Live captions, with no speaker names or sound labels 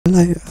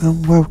Hello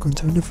and welcome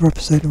to another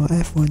episode of my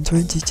F1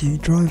 22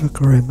 driver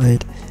career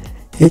mode.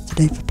 Here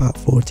today for part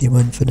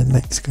 41 for the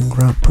Mexican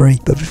Grand Prix,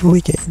 but before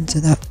we get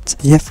into that,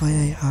 the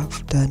FIA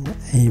have done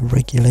a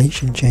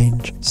regulation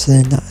change, so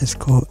then that has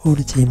caught all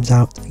the teams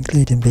out,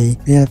 including me.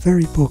 We had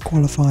very poor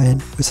qualifying,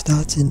 we're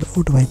starting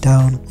all the way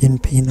down in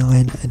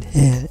P9 and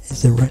here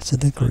is the rest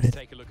of the grid.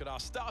 Take a look at our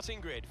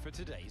starting grid for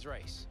today's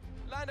race.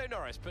 Lando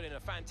Norris put in a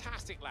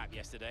fantastic lap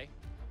yesterday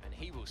and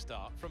he will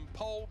start from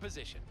pole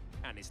position.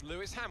 And it's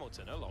Lewis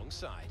Hamilton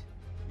alongside.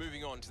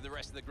 Moving on to the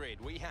rest of the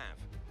grid, we have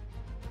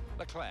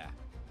Leclerc,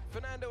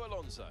 Fernando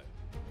Alonso,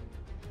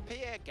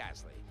 Pierre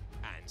Gasly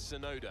and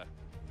Tsunoda,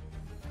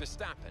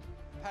 Verstappen,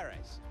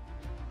 Perez,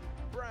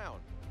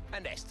 Brown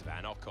and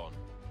Esteban Ocon,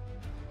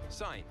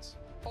 Sainz,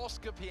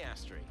 Oscar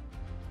Piastri,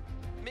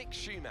 Mick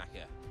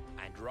Schumacher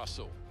and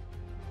Russell,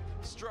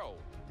 Stroll,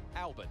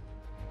 Albon,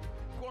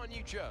 Guan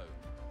Yu Zhou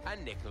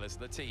and Nicholas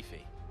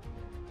Latifi.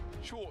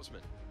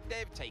 Schwartzman,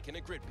 they've taken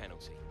a grid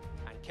penalty.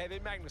 And Kevin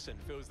Magnussen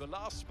fills the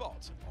last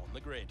spot on the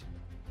grid.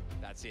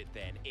 That's it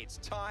then, it's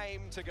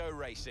time to go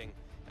racing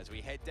as we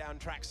head down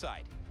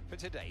trackside for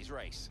today's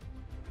race.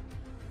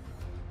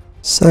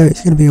 So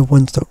it's going to be a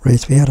one-stop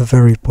race. We had a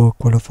very poor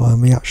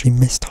qualifying. We actually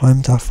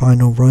mistimed our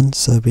final run,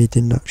 so we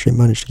didn't actually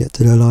manage to get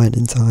to the line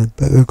in time.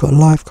 But we've got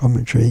live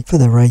commentary for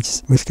the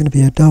race. It's going to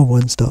be a dull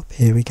one-stop.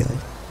 Here we go.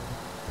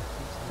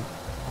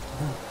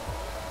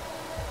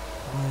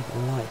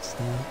 Lights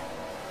there.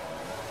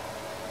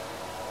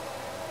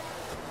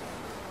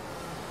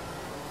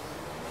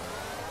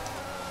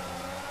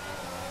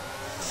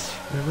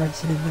 We're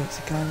racing in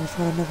Mexico, we've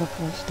had another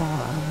poor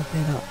start and we've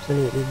been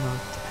absolutely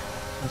mugged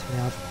as we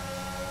have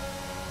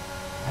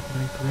had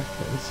no grip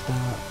at the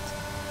start.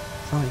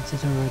 Sainz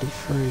is already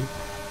through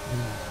and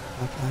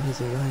our plan is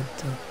going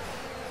to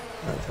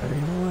work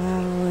very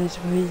well as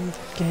we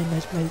gain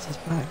those places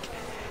back.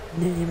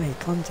 Nearly made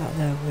contact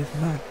there with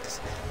Max.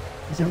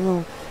 They're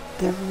all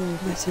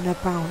messing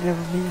about, they're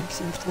on the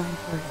exit of lane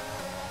 3.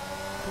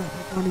 But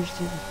we've managed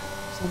to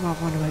somehow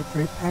find a way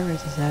through.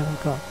 Perez is there,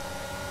 we've got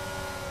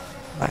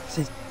Max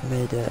has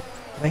made a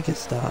mega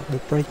start.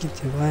 We're braking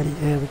too early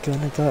here. We're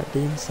going to go at the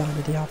inside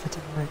of the Alpha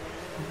Tower and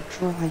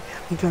try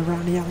and go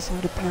around the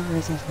outside of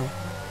Perez. That's not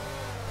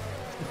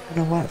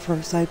going to work for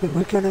us though, but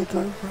we're going to go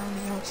around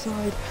the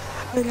outside.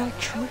 Look how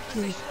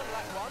tricky.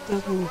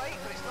 Double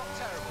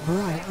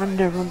right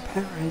under on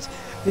Perez.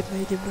 We've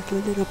made him look a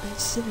little bit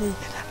silly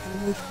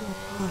and we've gone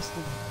past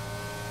him.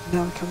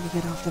 Now we're coming to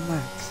get after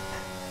Max.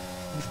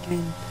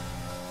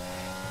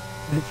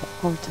 We've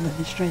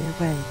ultimately straight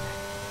away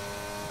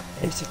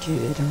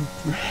executed and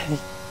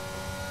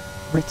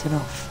written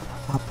off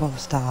our poor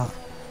start.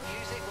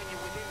 Use it when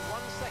you're within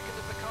 1 second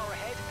of the car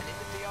ahead and in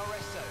the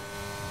DRS zone.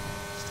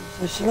 Still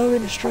so slow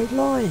in a straight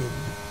line.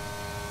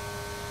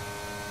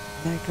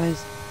 There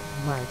goes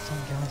Max on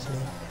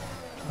Gasly.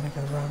 Trying to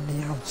go around the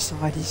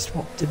outside. He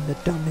swapped in the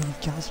dummy.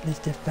 Gasly's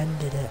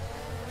defended it.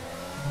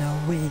 Now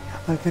we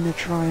are going to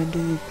try and do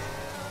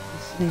a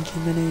sneaky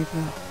manoeuvre.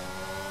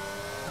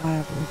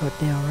 Why haven't we got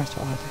DRS?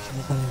 Well, because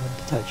there's only one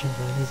detection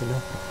zone, isn't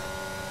there?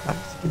 Max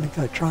is going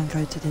to try and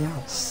go to the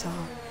outside.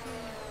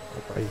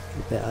 I'll break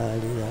a bit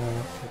early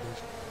there,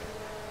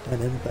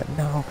 but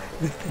now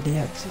look at the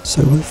exit.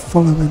 So we're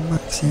following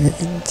Max here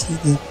into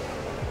the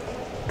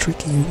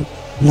tricky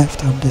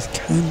left-handers.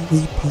 Can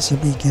we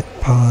possibly get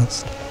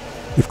past?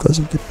 We've got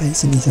some good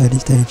pace in these early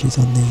stages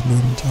on these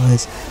medium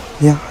tyres.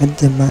 We are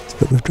hunting Max,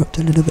 but we've dropped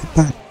a little bit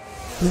back.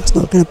 And that's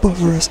not going to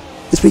bother us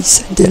as we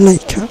send it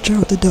late. Catch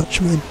out the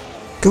Dutchman.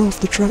 Go off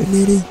the track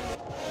nearly.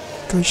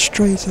 Go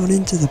straight on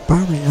into the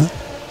barrier.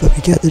 But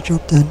we get the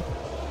job done.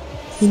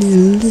 Only a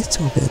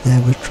little bit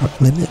there with track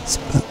limits,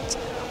 but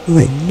we'll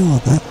ignore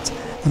that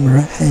and we're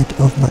ahead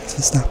of Max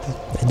Verstappen.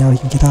 And now we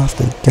can get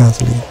after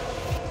Gasly.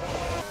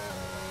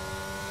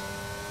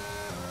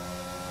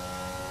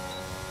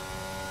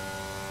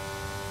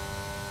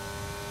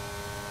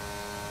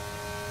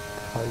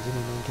 Closing in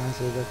on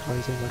Gasly, we're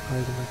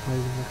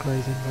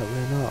closing, but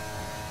we're not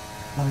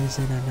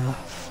closing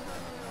enough.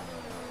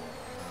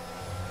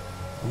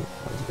 Oh,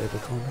 that was a bit of a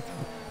corner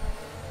cut.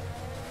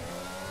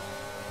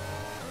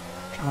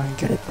 Try and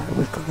get it back.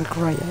 We've got a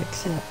great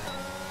exit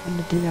and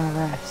the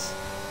DRS.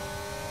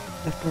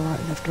 Left to right,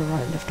 left to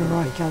right, left to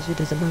right. Gasly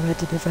doesn't know where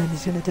to defend.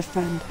 He's going to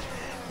defend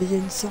the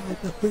inside,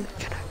 but we're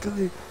going to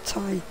go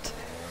tight.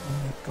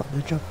 And we've got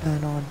the job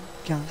done on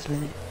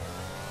Gasly.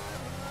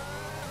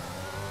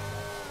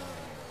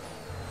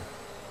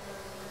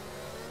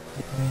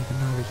 Even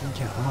now we can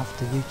get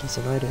after Yuki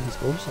Tsunoda, who's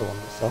also on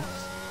the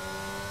softs.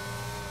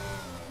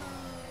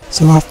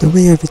 So after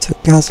we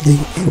overtook Gasly,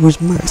 it was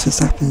Max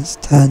Verstappen's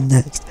turn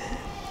next.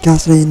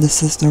 Gasly and the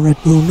sister Red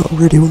Bull not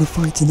really want to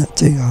fight in that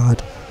too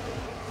hard.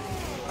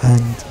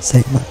 And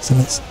St.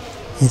 Maximus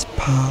is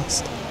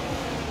past.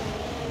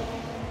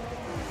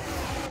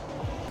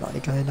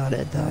 Like going at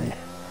it though.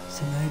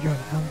 Tsunoda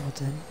and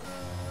Hamilton.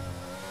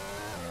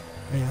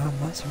 We are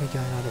massively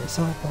going at it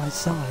side by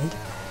side.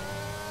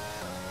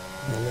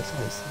 And it looks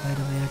like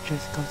Tsunoda may have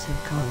just got him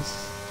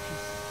close.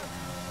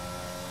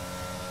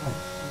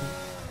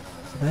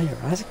 Tsunoda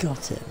has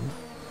got him.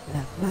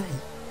 Fair play.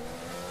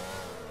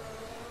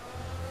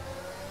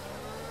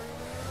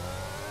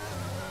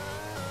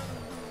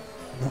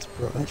 And that's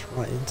brought us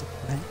right into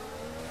play.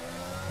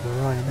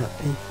 We're right at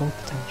P4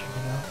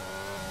 potentially now.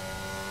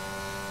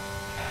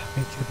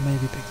 We could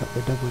maybe pick up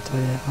the double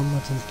tyre.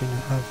 Hamilton's going to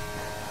have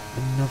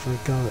another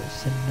go at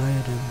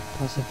Tsunoda and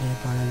possibly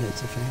by the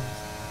looks of things.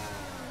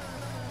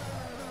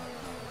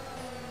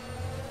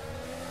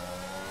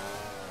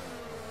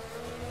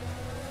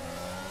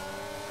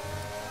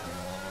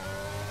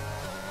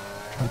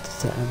 Tried to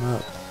set him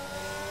up.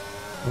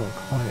 Not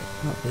quite,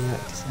 not the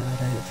exit, I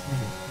don't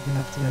think. We're going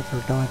to have to go for a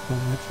dive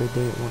bomb if we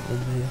don't want the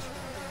move.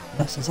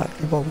 That's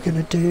exactly what we're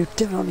going to do,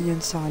 down the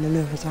inside of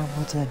Lewis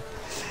Hamilton.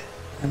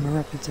 And we're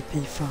up into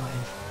P5.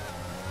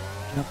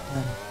 Jump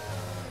then.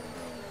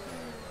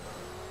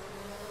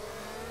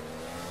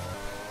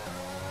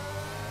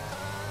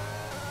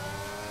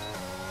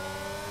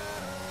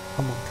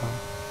 Come on, car.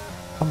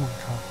 Come on,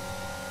 car.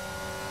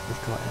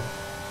 We've got him.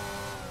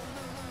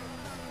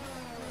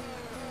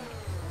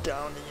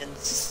 Down the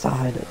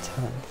inside at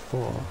turn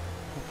 4.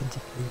 Up into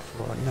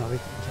P4. Now we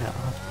can get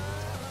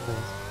after the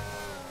top.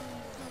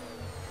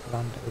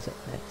 Lando's at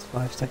next,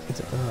 5 seconds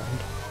at the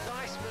road.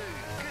 Nice move,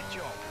 good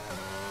job.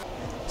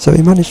 So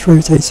he managed to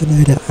rotate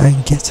Tsunoda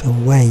and get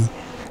away,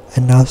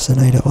 and now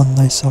Tsunoda on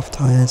those soft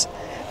tyres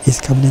is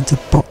coming into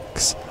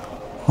box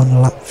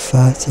on lap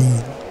 13.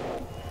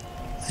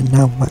 And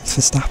now Max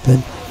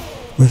Verstappen,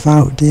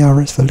 without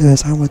DRS for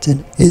Lewis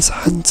Hamilton, is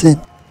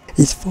hunting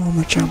his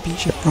former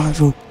championship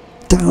rival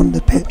down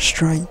the pit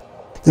straight,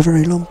 the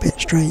very long pit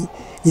straight.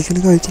 He's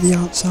going to go to the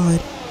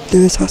outside.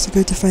 Lewis has to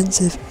go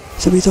defensive,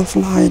 so he's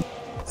offline.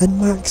 And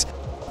Max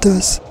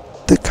does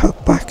the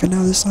cut back, and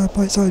now the side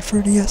by side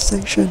through the S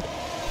section.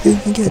 Who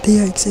can get the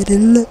exit? It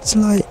looks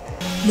like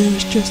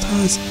Lewis just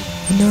has.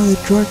 And now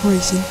they're drag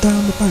racing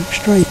down the back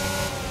straight.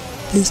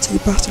 These two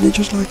battling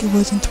just like it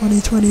was in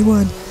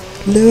 2021.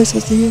 Lewis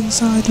has the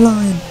inside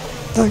line.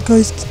 That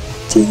goes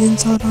to the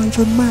inside line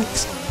for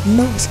Max.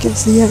 Max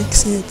gets the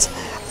exit,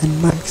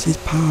 and Max is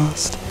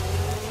past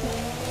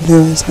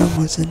Lewis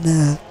Hamilton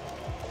there.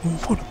 And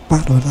what a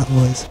battle that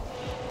was.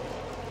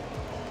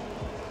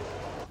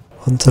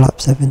 On to lap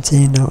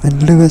 17 now,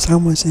 and Lewis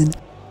Hamilton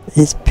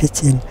is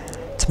pitting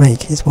to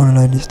make his one and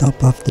only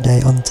stop of the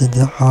day onto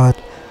the hard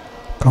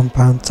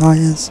compound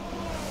tyres.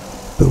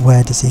 But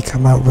where does he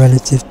come out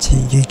relative to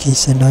Yuki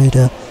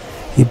Tsunoda,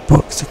 who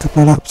boxed a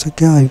couple of laps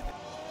ago?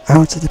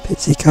 Out of the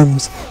pits he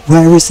comes.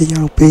 Where is the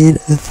Alpine?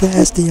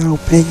 There's the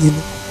Alpine.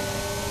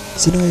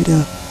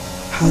 Tsunoda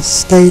has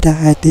stayed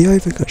ahead. The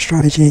overcut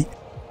strategy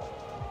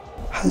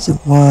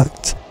hasn't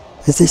worked,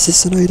 as this is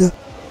Tsunoda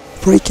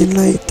braking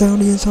late down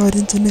the inside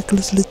into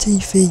Nicholas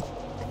Latifi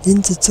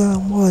into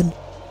turn 1.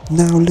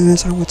 Now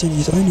Lewis Hamilton,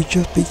 who's only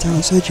just beat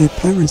out Sergio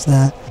Perez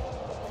there,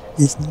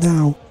 is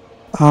now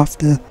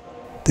after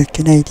the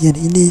Canadian.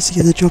 He needs to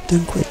get the job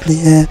done quickly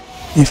here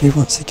if he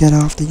wants to get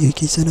after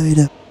Yuki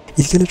Tsunoda.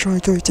 He's going to try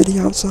and go to the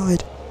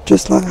outside,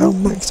 just like how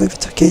Max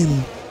overtook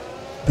him,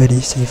 but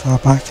he's too far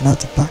back and had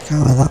to back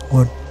out of that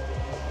one.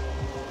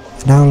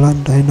 Now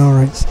Lando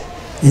Norris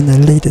in the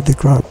lead of the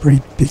Grand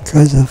Prix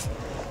because of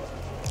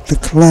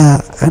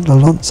Leclerc and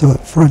Alonso up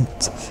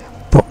front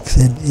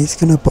boxing. He's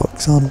going to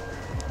box on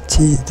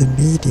to the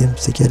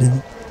mediums to get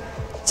him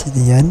to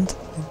the end.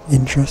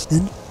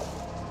 Interesting.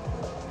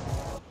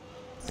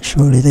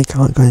 Surely they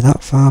can't go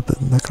that far, but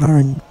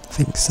McLaren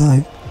thinks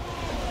so.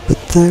 But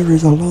there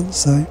is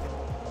Alonso.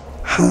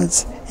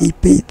 Has he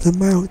beat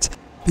them out?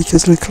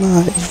 Because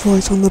Leclerc is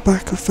right on the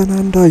back of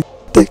Fernando.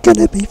 They're going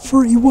to be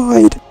 3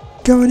 wide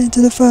going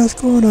into the first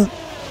corner.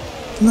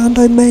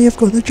 Lando may have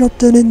got the job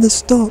done in the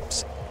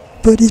stops,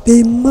 but he's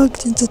being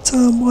mugged into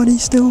turn 1.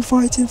 He's still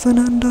fighting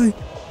Fernando.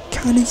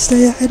 Can he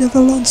stay ahead of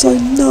Alonso?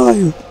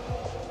 No!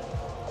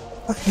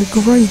 A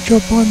great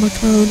job by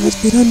McLaren has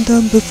been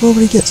undone before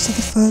he gets to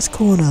the first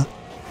corner.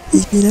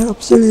 He's been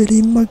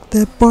absolutely mugged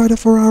there by the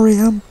Ferrari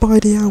and by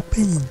the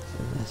Alpine.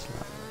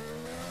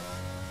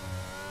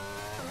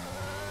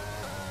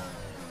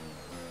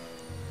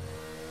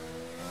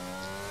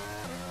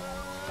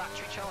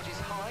 Battery charge is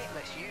high,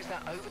 let's use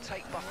that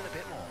overtake button a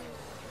bit more.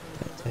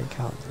 Don't take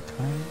out the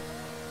cone.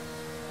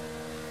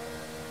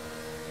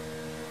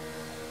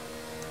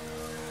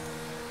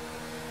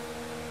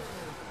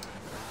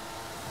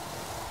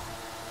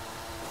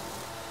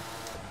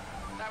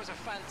 That was a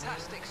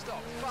fantastic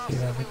stop, faster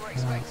than we were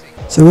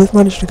expecting. So we've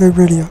managed to go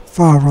really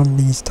far on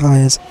these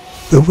tyres,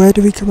 but where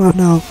do we come out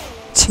now?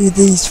 To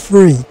these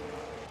 3.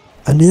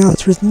 And the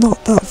answer is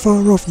not that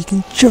far off. You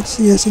can just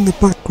see us in the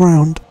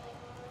background.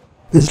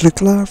 There's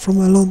Leclerc from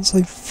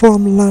Alonso,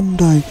 from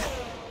Lando,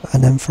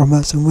 and then from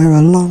us, and we're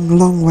a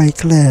long way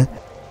clear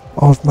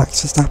of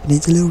Max Verstappen.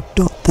 He's a little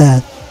dot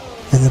there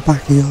in the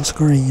back of your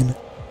screen.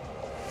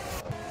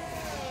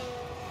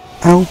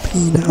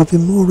 Alpine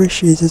having more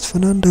issues as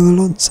Fernando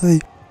Alonso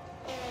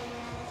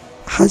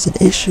has an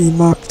issue,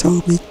 Mark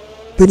told me,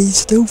 but he's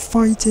still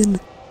fighting.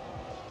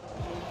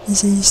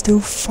 He's still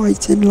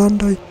fighting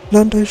Lando.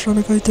 Lando's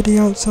trying to go to the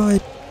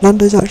outside.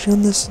 Lando's actually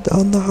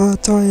on the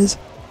hard tyres.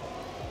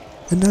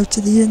 and now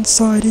to the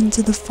inside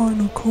into the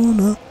final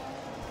corner,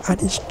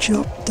 and it's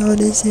job done,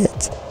 is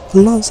it?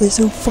 Alonso's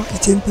still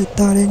fighting with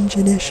that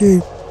engine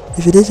issue,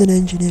 if it is an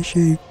engine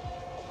issue,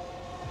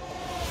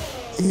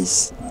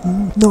 it's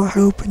not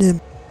helping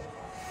him,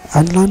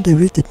 and Lando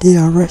with the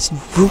DRS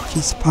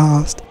rockets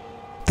past.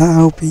 That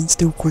Alpine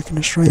still quick in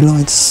a straight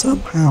line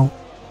somehow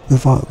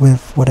with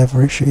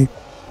whatever issue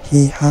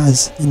he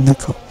has in the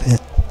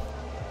cockpit.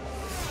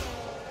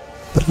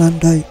 But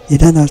Lando, you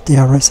don't have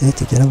DRS here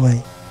to get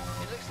away.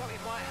 It looks like we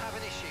might have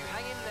an issue.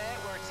 Hang in there,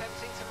 we're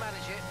attempting to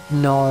manage it.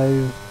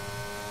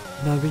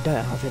 No, we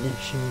don't have an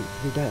issue.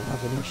 We don't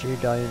have an issue.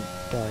 Don't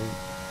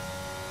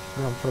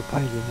run for a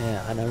podium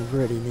here, and I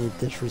really need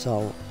this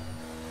result.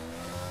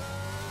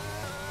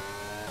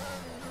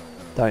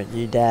 Don't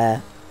you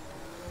dare.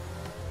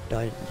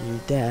 Don't you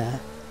dare.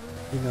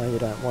 You know you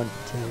don't want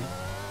to.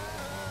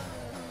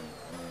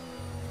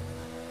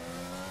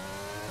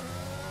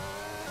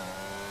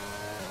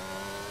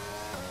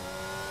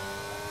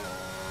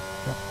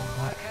 Drop on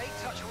that. Okay,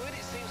 touch wood,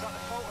 it seems like the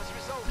fault has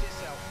resolved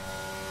itself.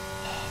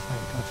 Oh,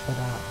 thank God for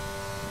that.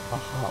 My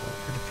heart went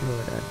through the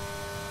floor then.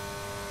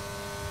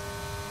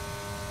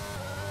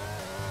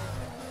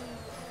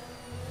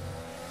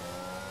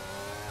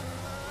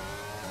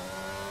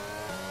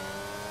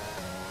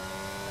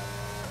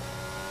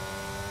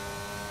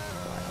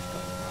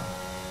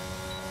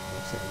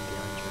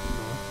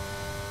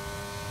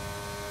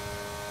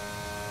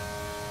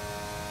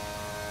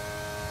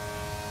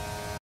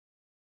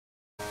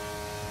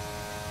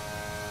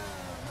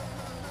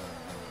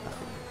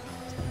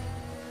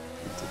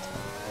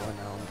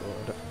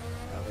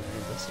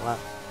 Lap.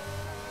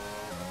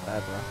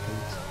 Whatever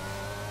happens.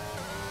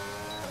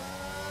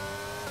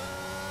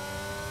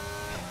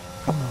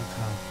 Come on,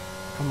 Carl.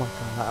 Come on,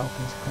 Carl. That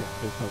opens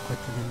quickly. It's not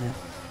quicker than that.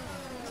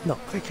 It's not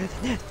quicker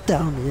than that.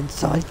 Down the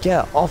inside.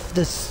 Get off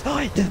the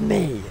side of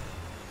me.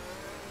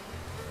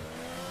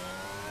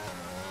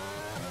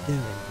 What are you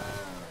doing, man?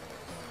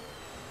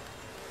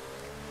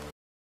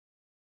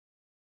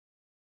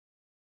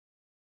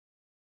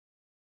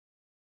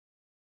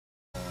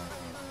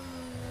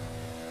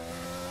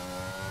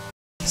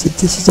 So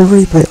this is a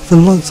replay of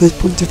Alonso's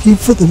point of view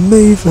for the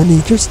move, and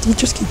he just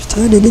keeps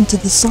turning into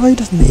the side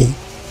of me.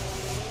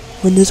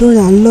 When there's all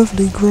that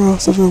lovely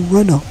grass of a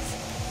runoff,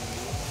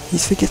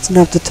 he's forgetting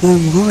how to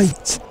turn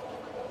right.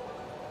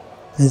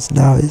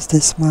 It's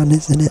this man,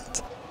 isn't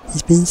it?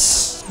 He's been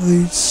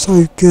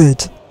so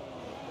good.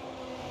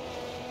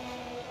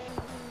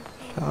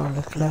 Charles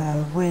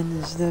Leclerc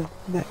wins the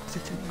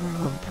Mexican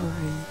Grand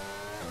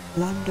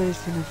Prix. Lando's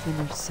gonna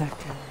finish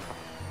second,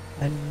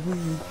 and we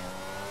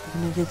are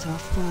going to get our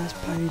first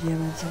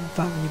podium and some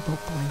valuable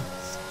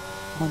points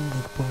on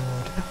the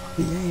board.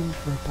 We aimed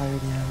for a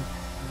podium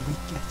and we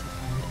get a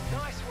podium.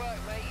 Nice work,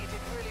 mate. You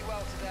did really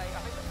well today. I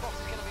think the boss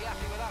is going to be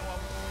happy with that one.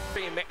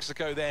 In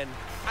Mexico then,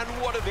 and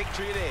what a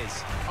victory it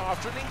is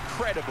after an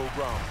incredible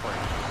Grand Prix.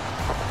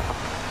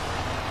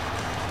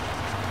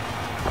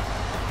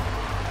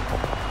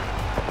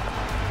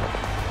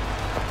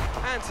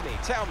 Anthony,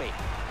 tell me,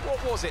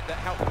 what was it that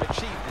helped them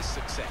achieve this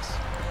success?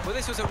 Well,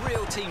 this was a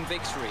real team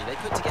victory. They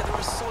put together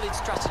a solid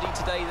strategy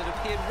today that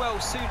appeared well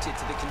suited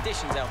to the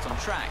conditions out on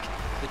track.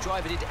 The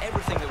driver did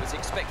everything that was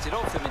expected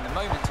of them in the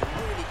moment to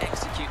really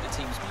execute the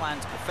team's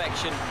plan to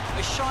perfection.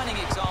 A shining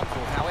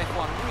example of how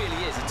F1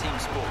 really is a team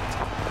sport.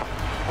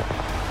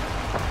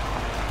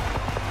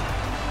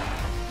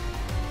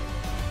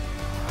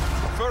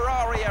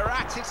 Ferrari are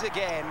at it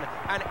again.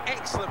 An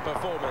excellent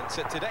performance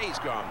at today's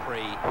Grand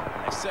Prix.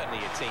 And they're certainly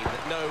a team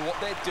that know what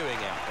they're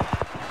doing out there.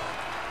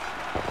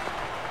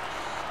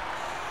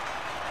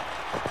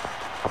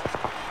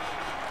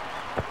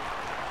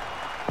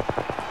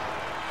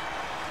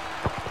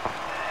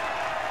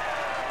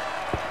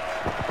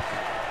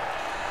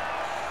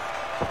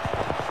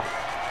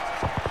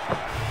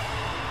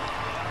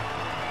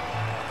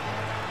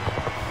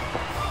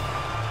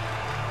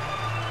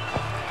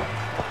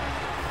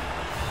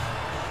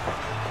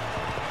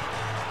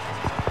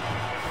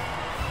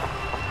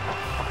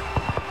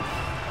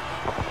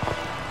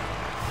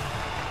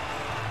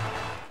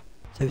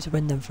 So it's a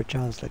win then for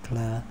Charles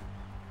Leclerc.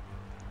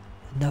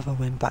 Another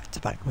win,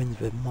 back-to-back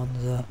wins with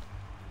Monza.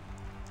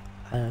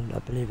 And I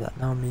believe that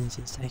now means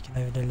he's taken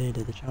over the lead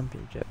of the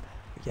championship.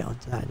 We'll get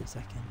onto that in a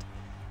second.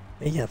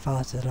 We get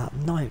fastest lap,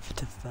 9th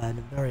to 3rd.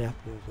 I'm very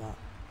happy with that.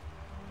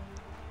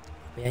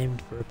 We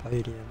aimed for a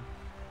podium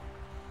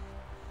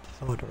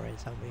before the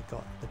race and we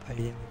got the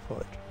podium. We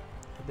thought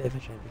a bit of a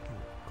shame we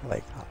couldn't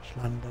quite catch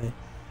Lando.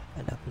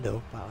 Ended up a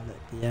little battle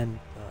at the end,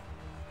 but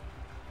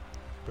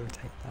we'll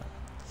take that.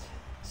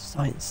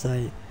 Science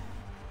say,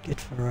 good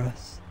for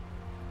us.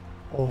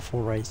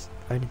 Awful race,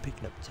 only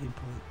picking up 2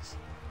 points.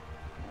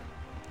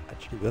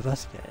 Actually, with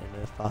us getting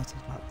a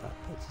fastest lap, that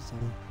puts us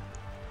on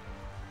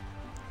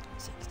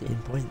 16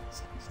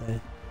 points. So,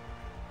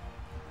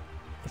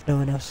 if no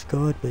one else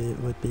scored, we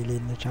would be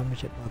leading the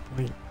championship by a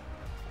point.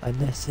 And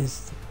this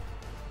is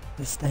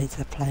the state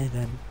of play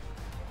then,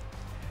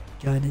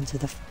 going into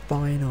the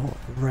final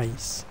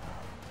race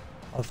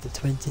of the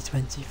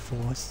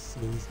 2024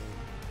 season.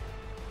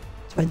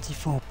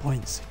 24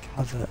 points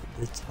cover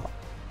the top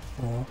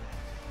 4.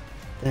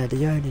 They're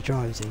the only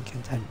drivers in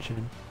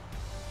contention.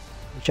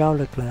 Charles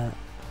Leclerc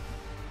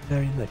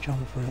very much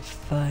on for a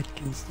 3rd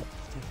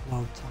consecutive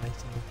world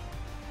title.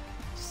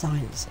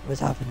 Sainz was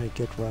having a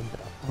good run, but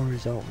that poor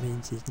result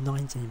means he's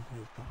 19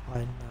 points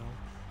behind now.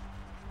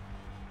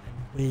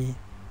 And we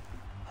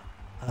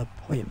are a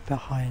point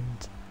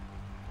behind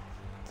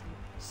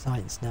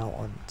Sainz now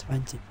on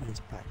 20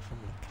 points back from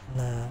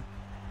Leclerc.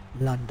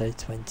 Lando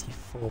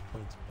 24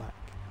 points back.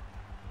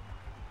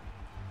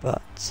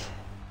 But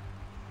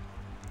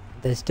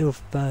there's still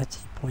 30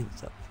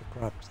 points up for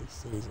grabs this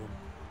season.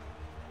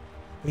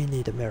 We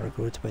need a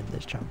miracle to win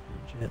this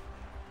championship.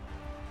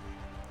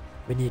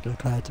 We need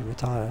Leclerc to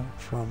retire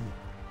from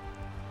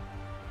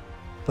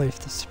both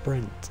the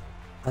sprint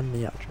and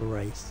the actual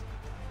race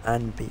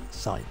and beat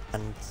Sainz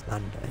and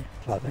Lando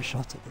to have a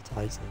shot at the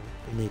title.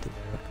 We need a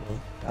miracle.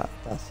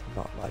 That's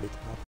not likely to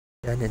happen.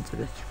 Going into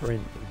the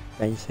sprint,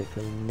 we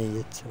basically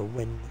need to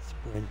win the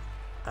sprint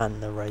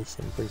and the race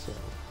in Brazil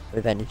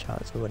with any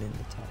chance of winning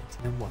the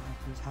title. And what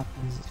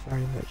happens is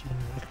very much in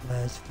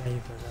Leclerc's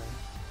favour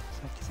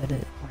though. Like I said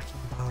it back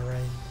in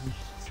Bahrain,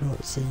 these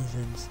short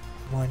seasons,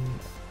 one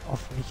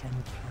off weekend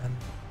can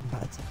come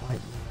back to bite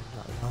you, and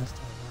that last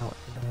time out,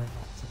 you know,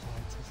 back to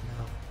bite us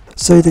now.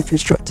 So the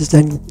constructors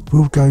then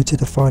will go to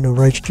the final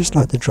race, just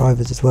like the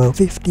drivers as well.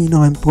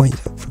 59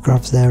 points up for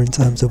grabs there in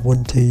terms of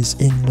 1-2s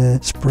in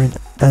the sprint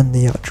and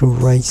the actual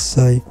race.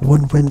 So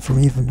 1 win from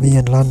even me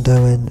and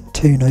Lando and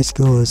 2 no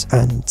scores,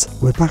 and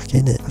we're back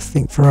in it. I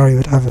think Ferrari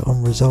would have it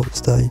on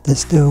results though. There's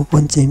still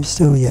one team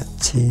still yet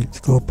to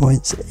score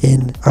points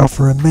in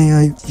Alfa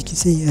Romeo. You can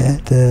see here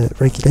the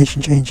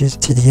regulation changes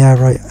to the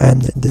aero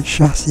and the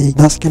chassis.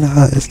 That's going to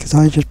hurt us because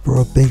I just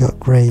brought a big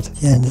upgrade.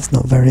 Yeah, and it's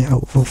not very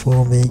helpful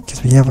for me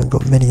because we haven't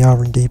got many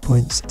R&D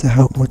points to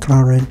help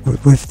McLaren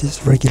with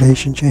this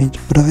regulation change.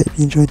 But I hope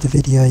you enjoyed the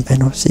video,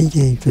 and I'll see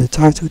you for the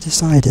title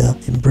decider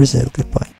in Brazil. Goodbye.